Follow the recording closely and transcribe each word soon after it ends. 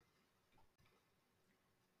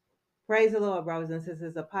Praise the Lord, brothers and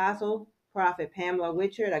sisters. Apostle, Prophet Pamela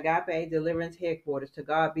Witchard, Agape Deliverance Headquarters. To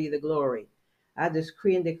God be the glory. I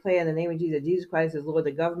decree and declare in the name of Jesus, Jesus Christ is Lord,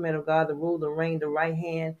 the government of God, the rule, the reign, the right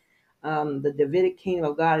hand. The Davidic kingdom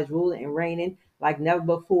of God is ruling and reigning like never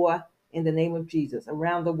before in the name of Jesus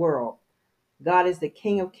around the world. God is the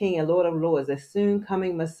King of kings and Lord of lords, the soon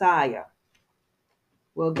coming Messiah.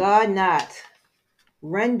 Will God not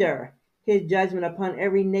render his judgment upon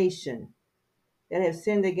every nation that has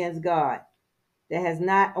sinned against God, that has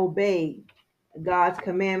not obeyed God's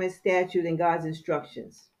commandments, statutes, and God's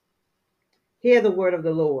instructions? Hear the word of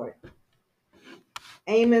the Lord.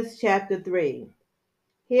 Amos chapter 3.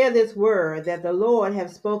 Hear this word that the Lord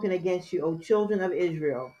hath spoken against you, O children of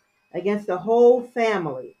Israel, against the whole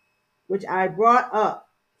family, which I brought up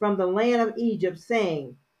from the land of Egypt,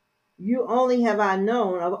 saying, You only have I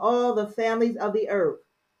known of all the families of the earth.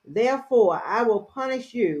 Therefore I will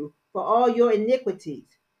punish you for all your iniquities.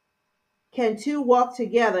 Can two walk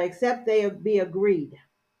together except they be agreed?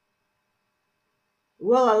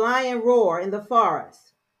 Will a lion roar in the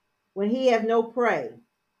forest when he have no prey?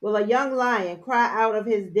 Will a young lion cry out of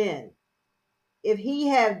his den? If he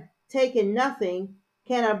have taken nothing,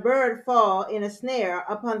 can a bird fall in a snare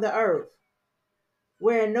upon the earth,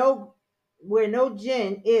 where no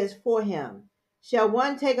gin is for him? Shall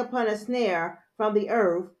one take upon a snare from the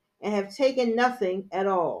earth, and have taken nothing at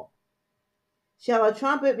all? Shall a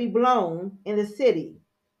trumpet be blown in the city,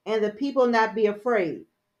 and the people not be afraid?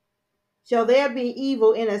 Shall there be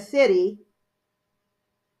evil in a city,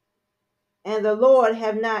 and the Lord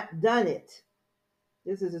have not done it?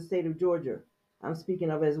 This is the state of Georgia I'm speaking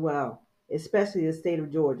of as well, especially the state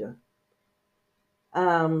of Georgia.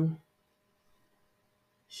 Surely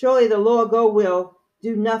the Lord God will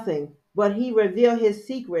do nothing, but he reveal his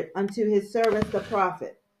secret unto his servants the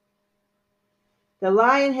prophet. The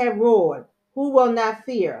lion hath roared, who will not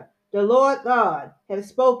fear? The Lord God hath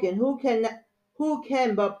spoken, who can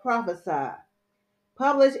but prophesy?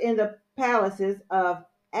 Publish in the palaces of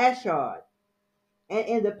Ashad, and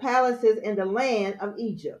in the palaces in the land of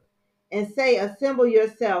Egypt, and say, Assemble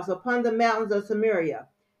yourselves upon the mountains of Samaria,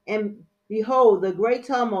 and behold the great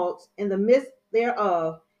tumults in the midst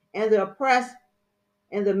thereof, and the oppressed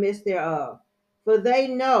in the midst thereof. For they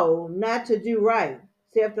know not to do right,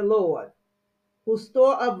 saith the Lord, who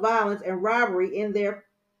store up violence and robbery in their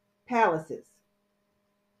palaces.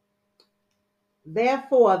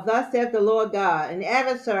 Therefore, thus saith the Lord God, an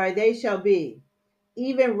adversary they shall be,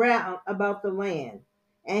 even round about the land.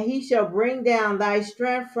 And he shall bring down thy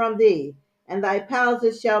strength from thee, and thy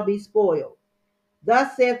palaces shall be spoiled.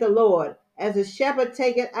 Thus saith the Lord, as a shepherd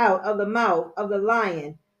taketh out of the mouth of the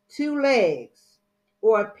lion 2 legs,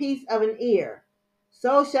 or a piece of an ear,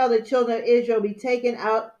 so shall the children of Israel be taken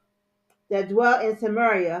out that dwell in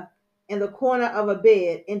Samaria, in the corner of a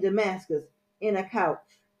bed, in Damascus, in a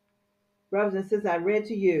couch. Brothers and sisters, I read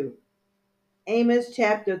to you Amos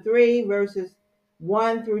chapter 3, verses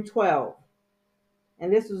 1 through 12.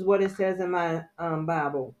 And this is what it says in my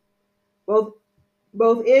Bible. Both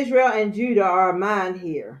Israel and Judah are mine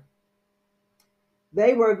here.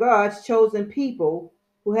 They were God's chosen people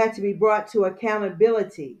who had to be brought to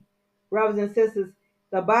accountability. Brothers and sisters,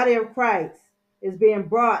 the body of Christ is being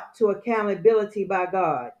brought to accountability by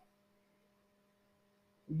God.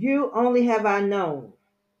 You only have I known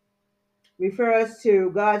refers to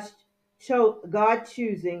God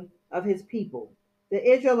choosing of his people. The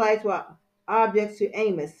Israelites were objects to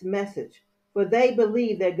Amos' message, for they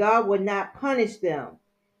believed that God would not punish them.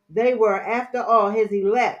 They were, after all, his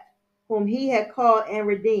elect, whom he had called and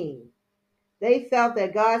redeemed. They felt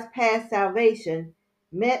that God's past salvation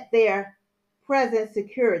meant their present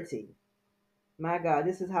security. My God,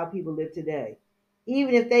 this is how people live today.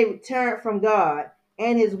 Even if they returned from God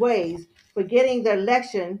and his ways, forgetting the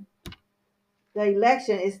election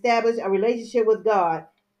established a relationship with God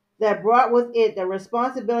that brought with it the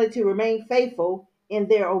responsibility to remain faithful in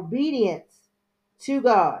their obedience to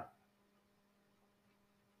God.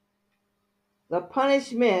 The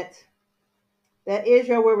punishment that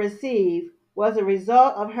Israel will receive was a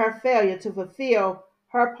result of her failure to fulfill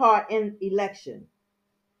her part in election.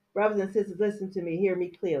 Brothers and sisters, listen to me, hear me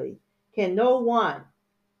clearly. Can no one,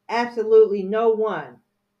 absolutely no one,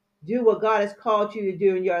 do what God has called you to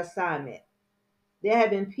do in your assignment? There have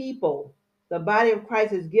been people, the body of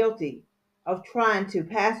Christ is guilty of trying to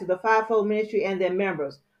pastor the fivefold ministry and their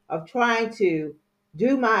members, of trying to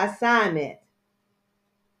do my assignment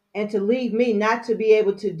and to leave me not to be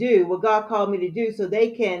able to do what God called me to do so they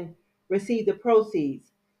can receive the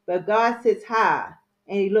proceeds. But God sits high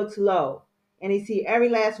and he looks low, and he sees every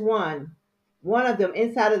last one of them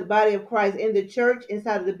inside of the body of Christ, in the church,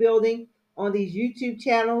 inside of the building, on these YouTube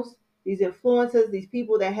channels, these influencers, these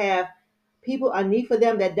people that have people underneath of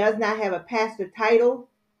them that does not have a pastor title,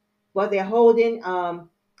 but they're holding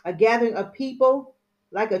a gathering of people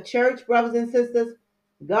like a church, brothers and sisters.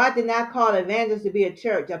 God did not call an evangelist to be a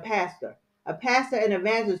church, a pastor. A pastor and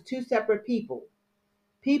evangelist, two separate people.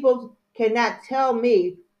 People cannot tell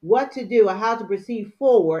me what to do or how to proceed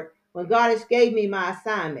forward when God has gave me my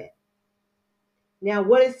assignment. Now,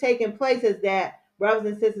 what is taking place is that,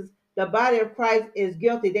 brothers and sisters, the body of Christ is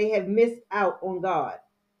guilty. They have missed out on God.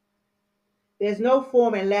 There's no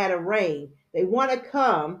form and latter rain. They want to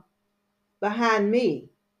come behind me,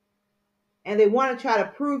 and they want to try to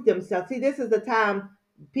prove themselves. See, this is the time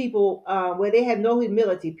people where they have no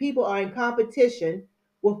humility. People are in competition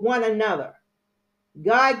with one another.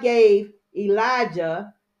 God gave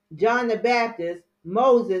Elijah, John the Baptist,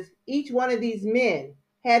 Moses, each one of these men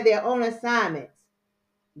had their own assignments.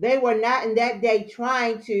 They were not in that day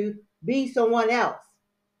trying to be someone else.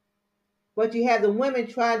 But you have the women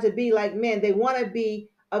trying to be like men. They want to be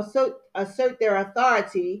assert their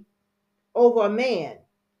authority over a man.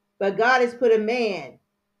 But God has put a man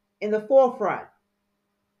in the forefront.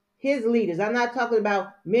 His leaders. I'm not talking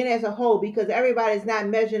about men as a whole, because everybody's not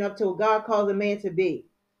measuring up to what God calls a man to be.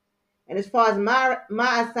 And as far as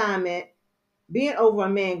my assignment, being over a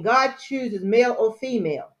man, God chooses male or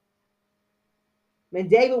female. When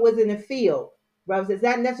David was in the field, brothers, it's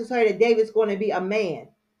not necessary that David's going to be a man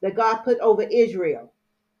that God put over Israel.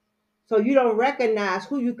 So you don't recognize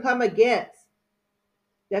who you come against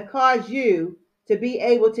that caused you to be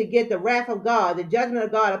able to get the wrath of God, the judgment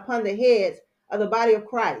of God upon the heads of the body of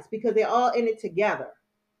Christ, because they're all in it together.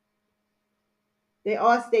 They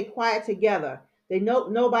all stay quiet together. They know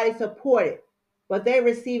nobody support it, but they're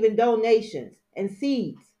receiving donations and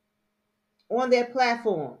seeds on their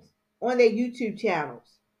platforms, on their YouTube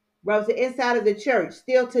channels. Brothers, inside of the church,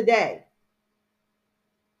 still today.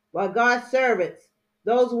 While God's servants,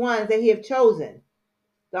 those ones that he have chosen,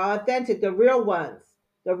 the authentic, the real ones,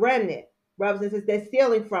 the remnant, brothers and sisters, they're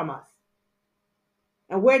stealing from us.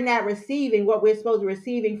 And we're not receiving what we're supposed to be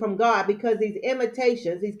receiving from God, because these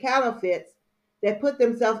imitations, these counterfeits that put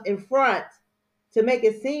themselves in front to make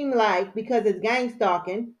it seem like, because it's gang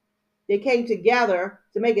stalking, they came together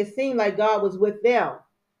to make it seem like God was with them,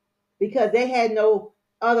 because they had no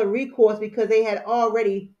other recourse, because they had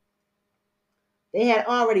already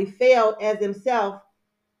failed as themselves,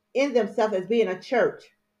 in themselves, as being a church.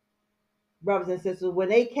 Brothers and sisters, when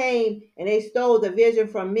they came and they stole the vision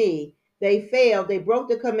from me, they failed. They broke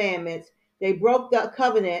the commandments. They broke the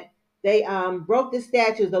covenant. They broke the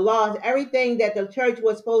statutes, the laws, everything that the church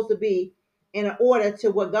was supposed to be in order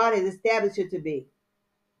to what God has established it to be.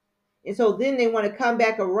 And so then they want to come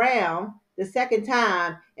back around the second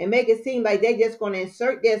time and make it seem like they're just going to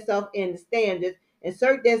insert themselves in the standards,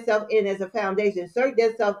 insert themselves in as a foundation, insert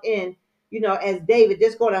themselves in, as David,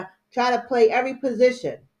 just going to try to play every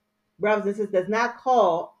position. Brothers and sisters, not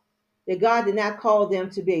called, that God did not call them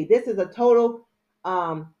to be. This is a total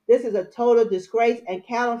disgrace and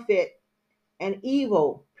counterfeit and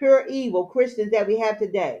evil, pure evil Christians that we have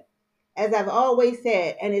today. As I've always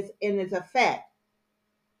said, and it's a fact,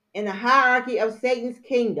 in the hierarchy of Satan's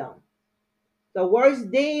kingdom, the worst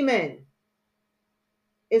demon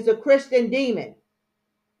is the Christian demon.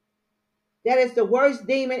 That is the worst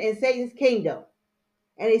demon in Satan's kingdom.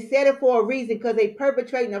 And he said it for a reason, because they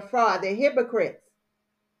perpetrating a fraud. They're hypocrites.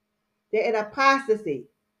 They're in apostasy.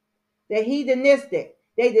 They're hedonistic.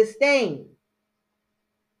 They disdain.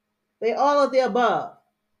 They all of the above.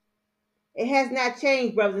 It has not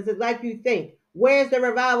changed, brothers and sisters, like you think. Where's the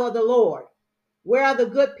revival of the Lord? Where are the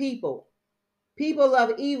good people? People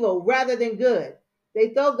love evil rather than good. They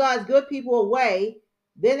throw God's good people away.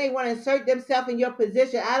 Then they want to insert themselves in your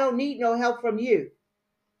position. I don't need no help from you.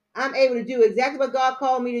 I'm able to do exactly what God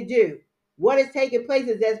called me to do. What is taking place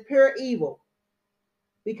is that's pure evil.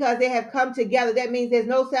 Because they have come together, that means there's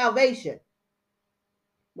no salvation.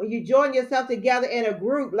 When you join yourself together in a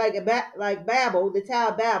group like Babel, the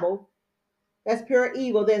Tower of Babel, that's pure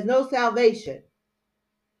evil. There's no salvation.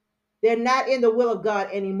 They're not in the will of God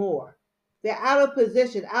anymore. They're out of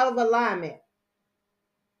position, out of alignment.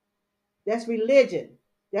 That's religion.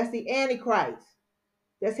 That's the Antichrist.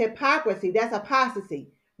 That's hypocrisy. That's apostasy.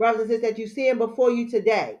 Brothers and sisters, that you see him before you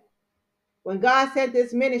today. When God sent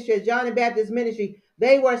this ministry, John the Baptist ministry,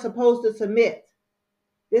 they were supposed to submit.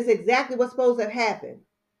 This is exactly what's supposed to happen.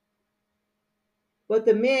 But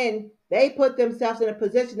the men, they put themselves in a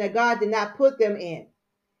position that God did not put them in.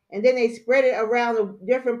 And then they spread it around the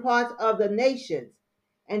different parts of the nations.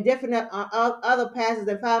 And different other pastors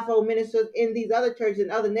and fivefold ministers in these other churches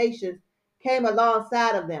and other nations came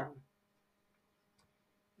alongside of them,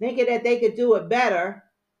 thinking that they could do it better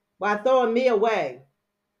by throwing me away,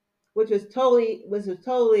 which was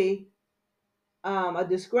totally a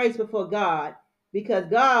disgrace before God, because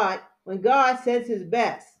when God sends his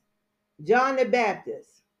best, John the Baptist,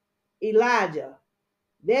 Elijah,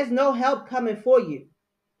 there's no help coming for you.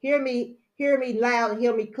 Hear me loud and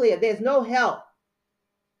hear me clear. There's no help.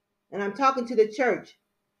 And I'm talking to the church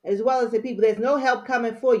as well as the people. There's no help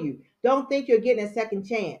coming for you. Don't think you're getting a second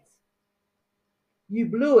chance. You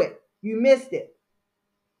blew it. You missed it.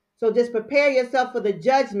 So just prepare yourself for the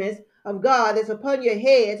judgments of God that's upon your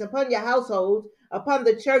heads, upon your households, upon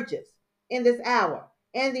the churches in this hour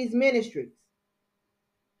and these ministries.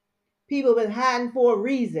 People have been hiding for a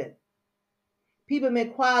reason. People have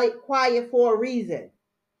been quiet for a reason.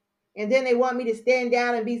 And then they want me to stand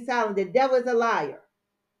down and be silent. The devil is a liar.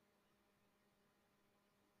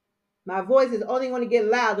 My voice is only going to get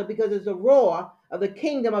louder because it's the roar of the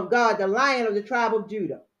kingdom of God, the Lion of the tribe of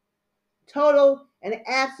Judah. Total and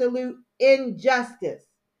absolute injustice.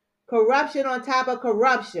 Corruption on top of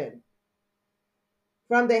corruption.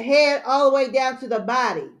 From the head all the way down to the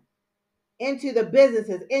body. Into the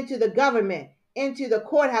businesses, into the government, into the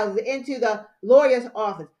courthouses, into the lawyer's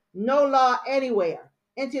office. No law anywhere.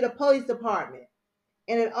 Into the police department.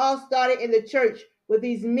 And it all started in the church with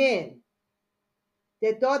these men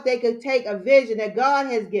that thought they could take a vision that God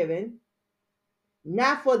has given,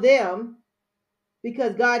 not for them,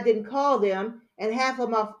 because God didn't call them, and half of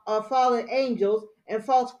them are fallen angels and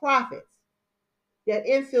false prophets that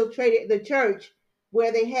infiltrated the church,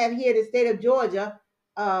 where they have here in the state of Georgia,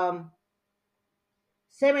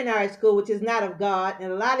 seminary school, which is not of God,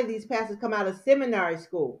 and a lot of these pastors come out of seminary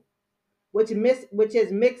school, which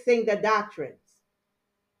is mixing the doctrines.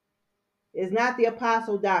 It's not the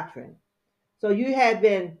apostle doctrine. So you have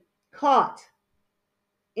been caught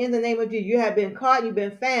in the name of Jesus. You have been caught, you've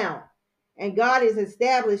been found. And God is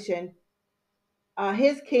establishing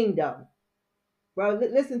his kingdom. Bro,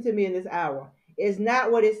 listen to me in this hour. It's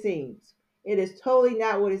not what it seems. It is totally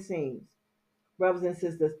not what it seems. Brothers and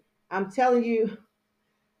sisters, I'm telling you,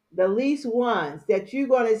 the least ones that you're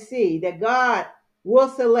going to see that God will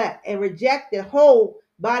select and reject the whole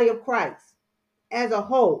body of Christ as a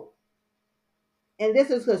whole. And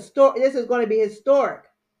this is going to be historic,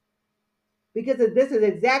 because this is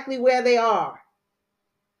exactly where they are.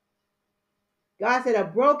 God said a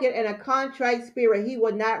broken and a contrite spirit he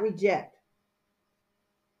would not reject.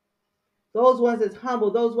 Those ones that's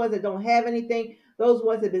humble, those ones that don't have anything, those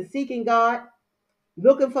ones that have been seeking God,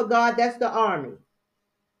 looking for God, that's the army.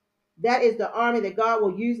 That is the army that God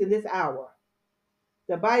will use in this hour.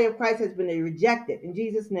 The body of Christ has been rejected in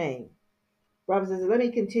Jesus' name. Brothers and sisters, let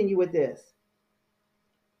me continue with this.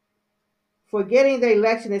 Forgetting the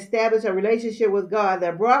election established a relationship with God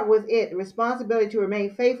that brought with it the responsibility to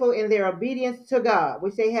remain faithful in their obedience to God,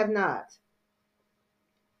 which they have not.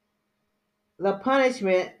 The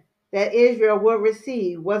punishment that Israel would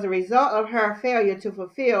receive was a result of her failure to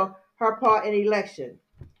fulfill her part in election.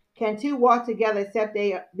 Can two walk together except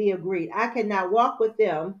they be agreed? I cannot walk with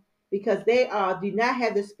them because they do not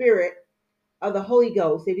have the spirit of the Holy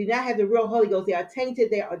Ghost. They do not have the real Holy Ghost. They are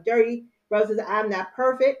tainted. They are dirty. Brothers, I'm not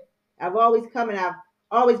perfect. I've always come and I've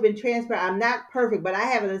always been transparent. I'm not perfect, but I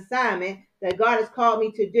have an assignment that God has called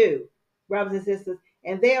me to do, brothers and sisters.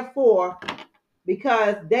 And therefore,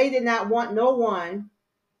 because they did not want no one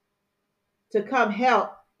to come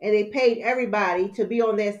help, and they paid everybody to be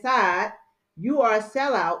on their side, you are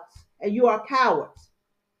sellouts and you are cowards.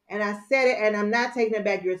 And I said it, and I'm not taking it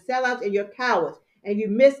back. You're sellouts and you're cowards, and you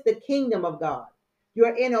miss the kingdom of God.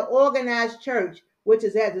 You're in an organized church, which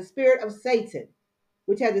has the spirit of Satan,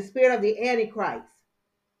 which has the spirit of the Antichrist.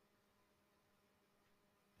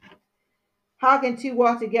 How can two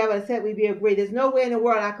walk together except we be agreed? There's nowhere in the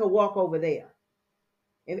world I could walk over there.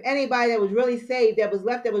 If anybody that was really saved, that was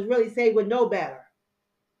really saved, would know better.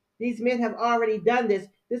 These men have already done this.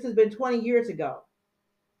 This has been 20 years ago.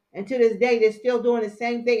 And to this day, they're still doing the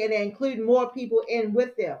same thing, and they're including more people in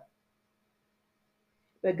with them.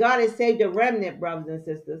 But God has saved a remnant, brothers and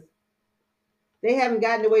sisters. They haven't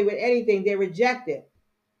gotten away with anything. They're rejected.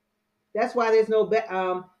 That's why there's no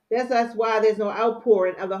that's why there's no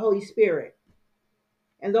outpouring of the Holy Spirit.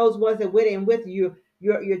 And those ones that went in with you,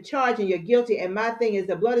 you're charged and you're guilty. And my thing is,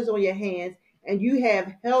 the blood is on your hands, and you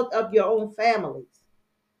have held up your own families.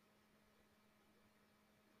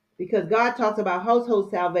 Because God talks about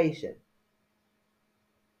household salvation.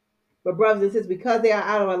 But brothers and sisters, because they are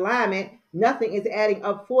out of alignment, nothing is adding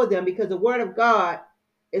up for them, because the word of God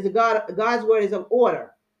is God's word is of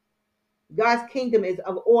order. God's kingdom is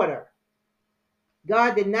of order.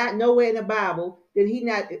 God did not, nowhere in the Bible did he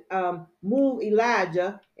not move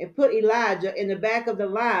Elijah and put Elijah in the back of the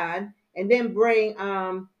line, and then bring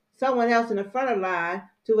someone else in the front of the line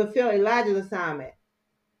to fulfill Elijah's assignment.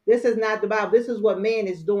 This is not the Bible. This is what man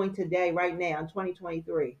is doing today, right now, in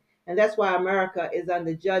 2023. And that's why America is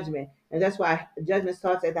under judgment. And that's why judgment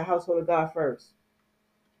starts at the household of God first.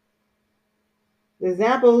 The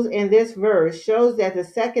examples in this verse shows that the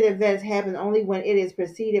second event happens only when it is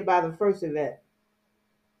preceded by the first event.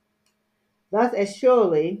 Thus, as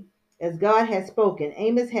surely as God had spoken,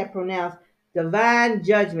 Amos had pronounced divine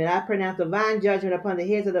judgment. I pronounce divine judgment upon the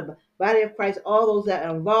heads of the body of Christ, all those that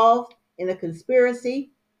are involved in the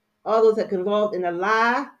conspiracy, all those that are involved in the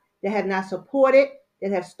lie, that have not supported,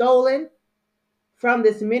 that have stolen from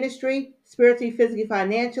this ministry, spiritually, physically,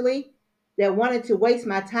 financially, that wanted to waste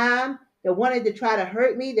my time, that wanted to try to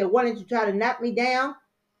hurt me, that wanted to try to knock me down,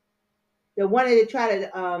 that wanted to try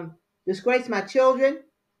to disgrace my children,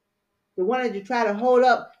 that wanted to try to hold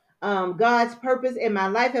up God's purpose in my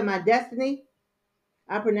life and my destiny.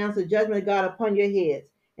 I pronounce the judgment of God upon your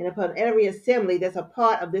heads and upon every assembly that's a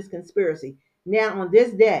part of this conspiracy. Now, on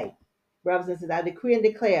this day, brothers and sisters, I decree and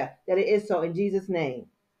declare that it is so in Jesus' name.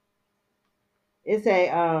 It's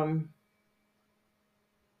a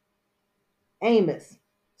Amos.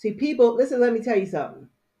 See, people, listen, let me tell you something.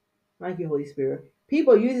 Thank you, Holy Spirit.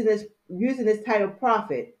 People using this title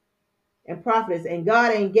prophet and prophetess, and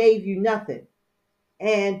God ain't gave you nothing.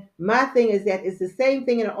 And my thing is that it's the same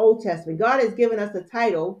thing in the Old Testament. God has given us the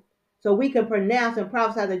title so we can pronounce and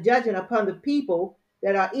prophesy the judgment upon the people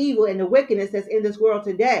that are evil and the wickedness that's in this world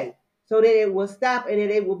today, so that it will stop and that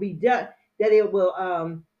it will be done, that it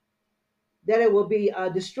will be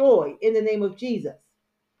destroyed in the name of Jesus.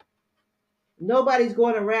 Nobody's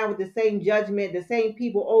going around with the same judgment, the same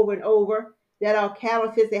people over and over that are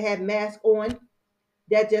counterfeits, that have masks on,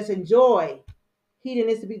 that just enjoy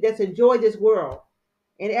hedonistic, that's enjoy this world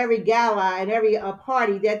and every gala and every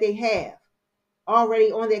party that they have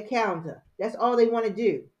already on their calendar. That's all they want to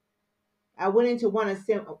do. I went into one of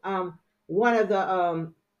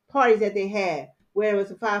the parties that they had where it was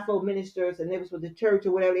the fivefold ministers and it was with the church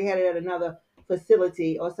or whatever. They had it at another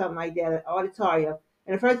facility or something like that, an auditorium.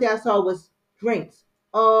 And the first thing I saw was drinks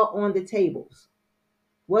all on the tables.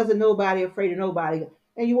 Wasn't nobody afraid of nobody.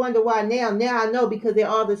 And you wonder why now. Now I know, because they're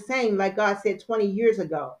all the same, like God said 20 years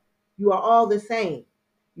ago. You are all the same.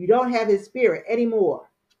 You don't have his spirit anymore.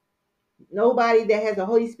 Nobody that has the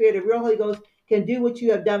Holy Spirit, the real Holy Ghost, can do what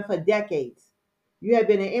you have done for decades. You have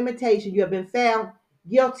been an imitation. You have been found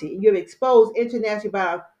guilty. You have exposed internationally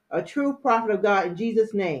by a true prophet of God in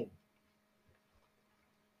Jesus' name.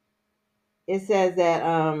 It says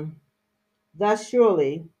that thus as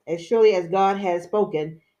surely as God had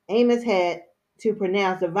spoken, Amos had to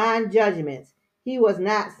pronounce divine judgments. He was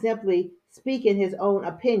not simply speaking his own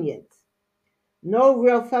opinions. No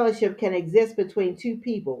real fellowship can exist between two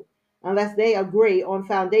people unless they agree on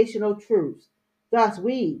foundational truths. Thus,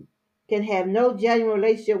 we can have no genuine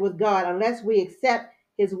relationship with God unless we accept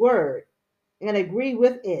his word and agree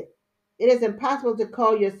with it. It is impossible to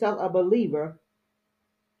call yourself a believer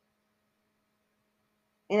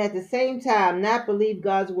and at the same time not believe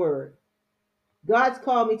God's word. God's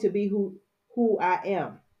called me to be who I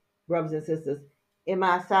am, brothers and sisters, in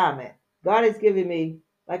my assignment. God has given me,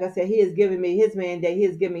 like I said, he has given me his mandate. He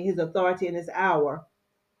has given me his authority in this hour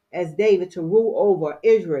as David to rule over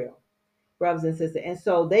Israel, brothers and sisters. And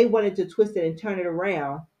so they wanted to twist it and turn it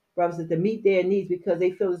around, brothers and sisters, to meet their needs, because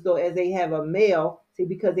they feel as though as they have a male, see,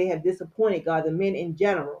 because they have disappointed God, the men in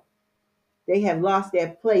general, they have lost their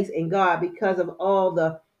place in God because of all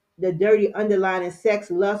the dirty underlying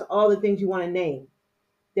sex, lust, all the things you want to name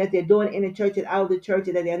that they're doing in the church and out of the church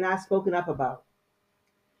and that they're not spoken up about.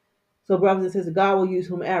 So, brothers and sisters, God will use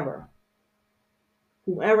whomever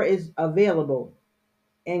is available,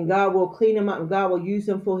 and God will clean them up, and God will use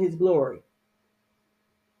them for his glory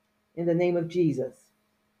in the name of Jesus.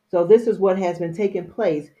 So this is what has been taking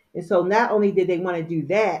place. And so not only did they want to do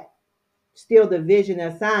that, steal the vision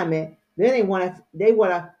and assignment, then they want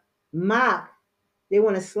to mock, they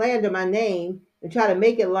want to slander my name and try to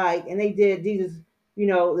make it like, and they did Jesus,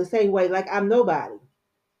 the same way, like I'm nobody.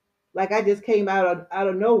 Like I just came out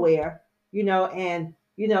of nowhere, and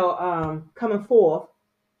coming forth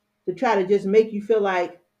to try to just make you feel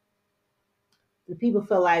like, the people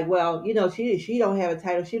feel like, well, she don't have a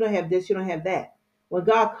title, she don't have this, she don't have that. When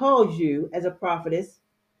God calls you as a prophetess,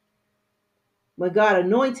 when God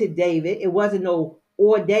anointed David, it wasn't no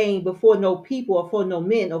ordained before no people or for no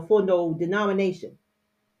men or for no denomination.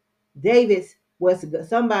 David was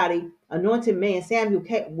somebody, anointed man. Samuel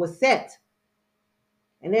was sent.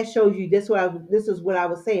 And that shows you this is what I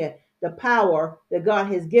was saying. The power that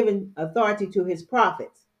God has given authority to his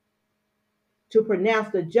prophets to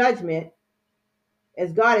pronounce the judgment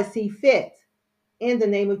as God has seen fit in the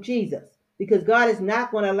name of Jesus. Because God is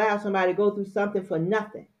not going to allow somebody to go through something for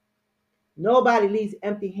nothing. Nobody leaves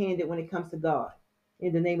empty-handed when it comes to God,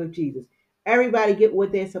 in the name of Jesus. Everybody get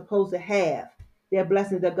what they're supposed to have, their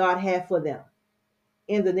blessings that God has for them,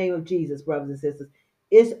 in the name of Jesus, brothers and sisters.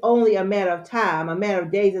 It's only a matter of time, a matter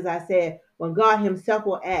of days, as I said, when God himself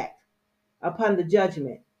will act upon the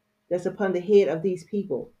judgment that's upon the head of these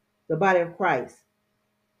people, the body of Christ.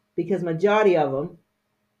 Because majority of them,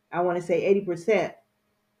 I want to say 80%,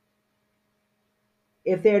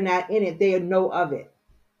 if they're not in it, they know of it.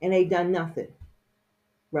 And they've done nothing,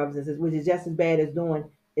 brothers and sisters, which is just as bad as doing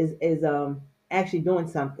is actually doing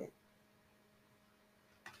something.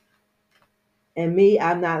 And me,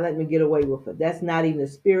 I'm not letting me get away with it. That's not even the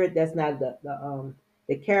spirit. That's not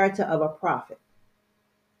the character of a prophet.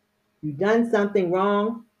 You've done something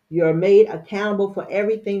wrong. You're made accountable for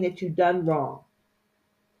everything that you've done wrong.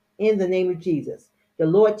 In the name of Jesus. The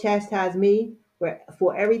Lord chastised me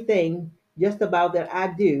for everything just about that I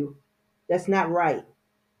do that's not right.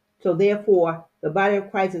 So therefore, the body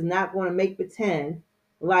of Christ is not going to make pretend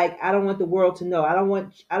like I don't want the world to know. I don't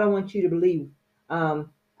want you to believe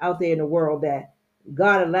out there in the world that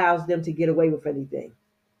God allows them to get away with anything.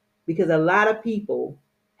 Because a lot of people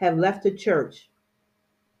have left the church,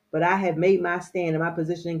 but I have made my stand and my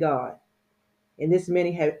position in God. And this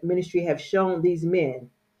ministry have shown these men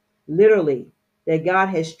literally that God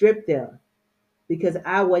has stripped them, because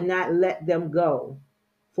I would not let them go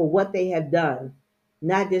for what they have done,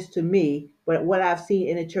 not just to me, but what I've seen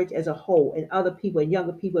in the church as a whole, and other people, and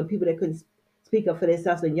younger people, and people that couldn't speak up for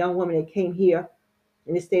themselves, and young women that came here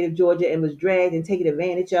in the state of Georgia and was dragged and taken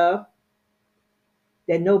advantage of,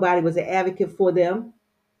 that nobody was an advocate for them.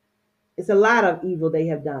 It's a lot of evil they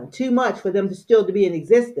have done, too much for them to still to be in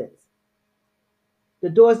existence. The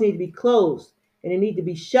doors need to be closed, and they need to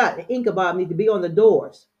be shut. The ink about need to be on the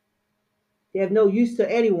doors. They have no use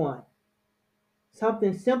to anyone.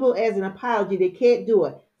 Something simple as an apology, they can't do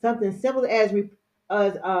it. Something simple as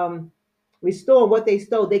restoring what they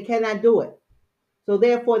stole, they cannot do it. So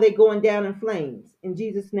therefore, they're going down in flames. In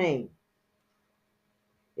Jesus' name,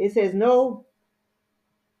 it says no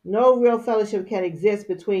real fellowship can exist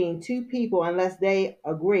between two people unless they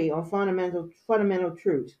agree on fundamental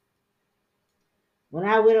truths. When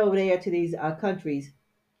I went over there to these countries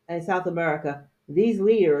in South America, these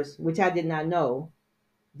leaders, which I did not know,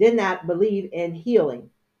 did not believe in healing,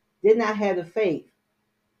 did not have the faith,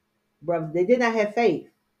 brothers. They did not have faith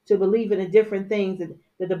to believe in the different things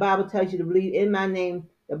that the Bible tells you to believe. In my name,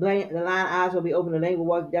 the blind eyes will be opened, the lame will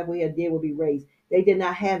walk, the deaf will hear, the dead will be raised. They did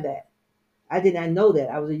not have that. I did not know that.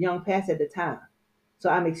 I was a young pastor at the time. So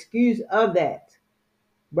I'm excused of that,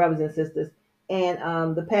 brothers and sisters.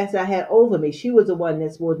 And the pastor I had over me, she was the one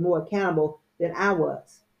that was more accountable than I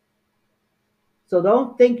was. So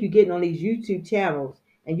don't think you're getting on these YouTube channels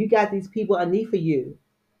and you got these people underneath of you,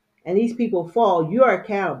 and these people fall. You're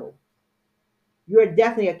accountable. You're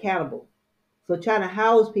definitely accountable for trying to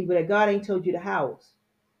house people that God ain't told you to house.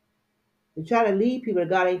 You're trying to lead people that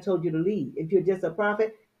God ain't told you to lead. If you're just a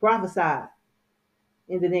prophet, prophesy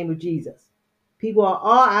in the name of Jesus. People are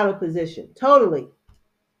all out of position. Totally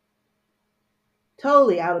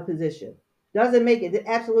out of position. Doesn't make it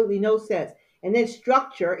absolutely no sense. And then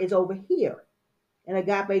structure is over here in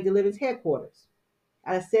Agape Deliverance headquarters.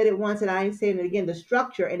 I said it once and I ain't saying it again. The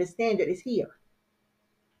structure and the standard is here.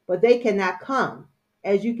 But they cannot come,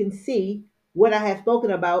 as you can see, what I have spoken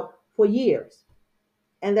about for years.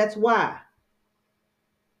 And that's why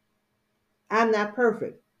I'm not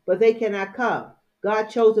perfect, but they cannot come. God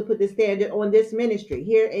chose to put the standard on this ministry.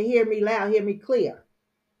 Hear me loud, hear me clear.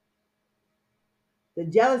 The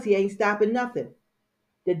jealousy ain't stopping nothing.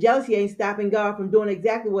 The jealousy ain't stopping God from doing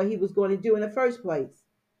exactly what he was going to do in the first place.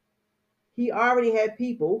 He already had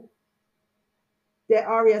people that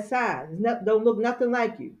already assigned. Don't look nothing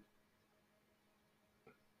like you.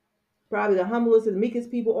 Probably the humblest and meekest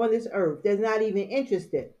people on this earth that's not even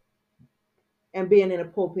interested in being in a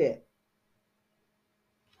pulpit.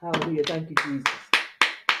 Hallelujah. Thank you, Jesus.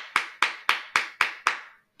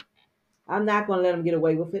 I'm not going to let them get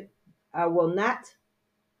away with it. I will not,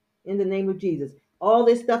 in the name of Jesus. All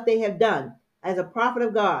this stuff they have done, as a prophet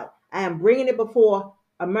of God, I am bringing it before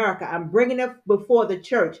America. I'm bringing it before the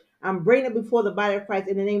church. I'm bringing it before the body of Christ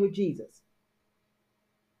in the name of Jesus.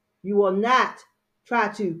 You will not try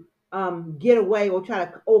to get away or try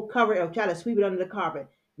to cover it or try to sweep it under the carpet.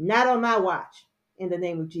 Not on my watch, in the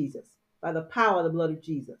name of Jesus, by the power of the blood of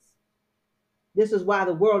Jesus. This is why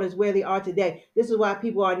the world is where they are today. This is why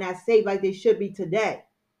people are not saved like they should be today.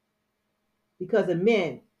 Because of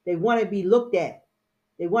men, they want to be looked at.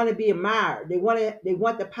 They want to be admired. They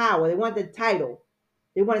want the power. They want the title.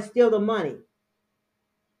 They want to steal the money.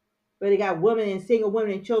 But they got women and single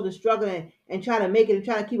women and children struggling and trying to make it and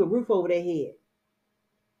trying to keep a roof over their head.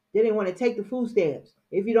 They didn't want to take the food stamps.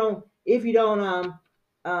 If you don't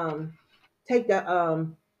take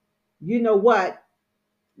the you know what,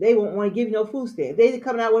 they won't want to give you no food stamps. They're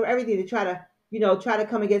coming out with everything to try to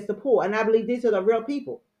come against the poor. And I believe these are the real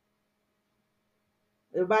people.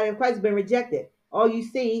 The body of Christ has been rejected. All you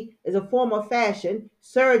see is a form of fashion,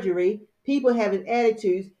 surgery, people having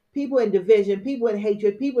attitudes, people in division, people in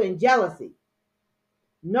hatred, people in jealousy.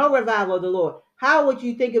 No revival of the Lord. How would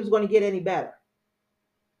you think it was going to get any better?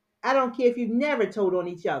 I don't care if you've never told on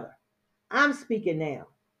each other. I'm speaking now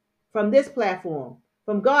from this platform,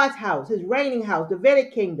 from God's house, his reigning house, the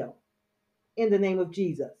Davidic kingdom, in the name of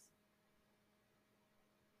Jesus.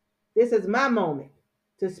 This is my moment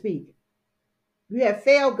to speak. You have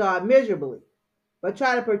failed God miserably, but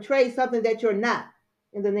try to portray something that you're not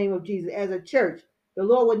in the name of Jesus. As a church, the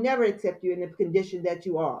Lord would never accept you in the condition that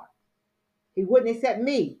you are. He wouldn't accept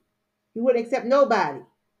me. He wouldn't accept nobody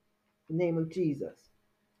in the name of Jesus.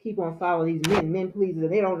 Keep on following these men pleasers,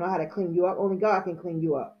 and they don't know how to clean you up. Only God can clean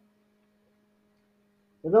you up.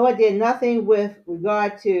 The Lord did nothing with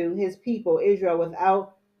regard to his people, Israel,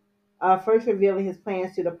 without first revealing his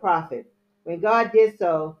plans to the prophet. When God did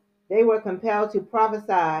so, they were compelled to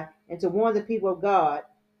prophesy and to warn the people of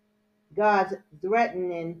God's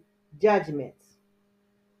threatening judgments.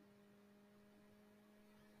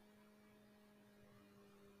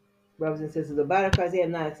 Brothers and sisters, the body of Christ, they have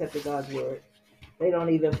not accepted God's word. They don't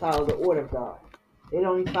even follow the order of God. They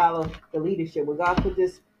don't even follow the leadership. When God put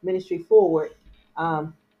this ministry forward,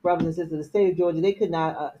 brothers and sisters, the state of Georgia, they did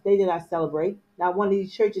not celebrate. Not one of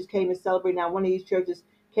these churches came to celebrate. Not one of these churches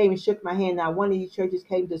came and shook my hand. Not one of these churches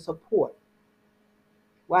came to support.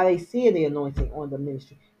 While they see the anointing on the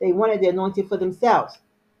ministry, they wanted the anointing for themselves.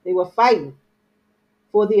 They were fighting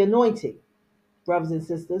for the anointing, brothers and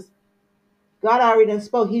sisters. God already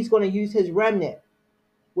spoke. He's going to use his remnant,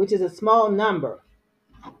 which is a small number.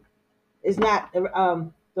 It's not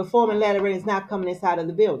the form and latter rain is not coming inside of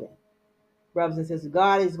the building, brothers and sisters.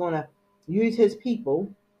 God is going to use his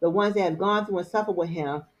people, the ones that have gone through and suffered with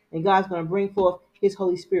him, and God's going to bring forth his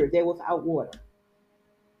Holy Spirit. They're without water.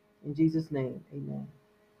 In Jesus' name, amen.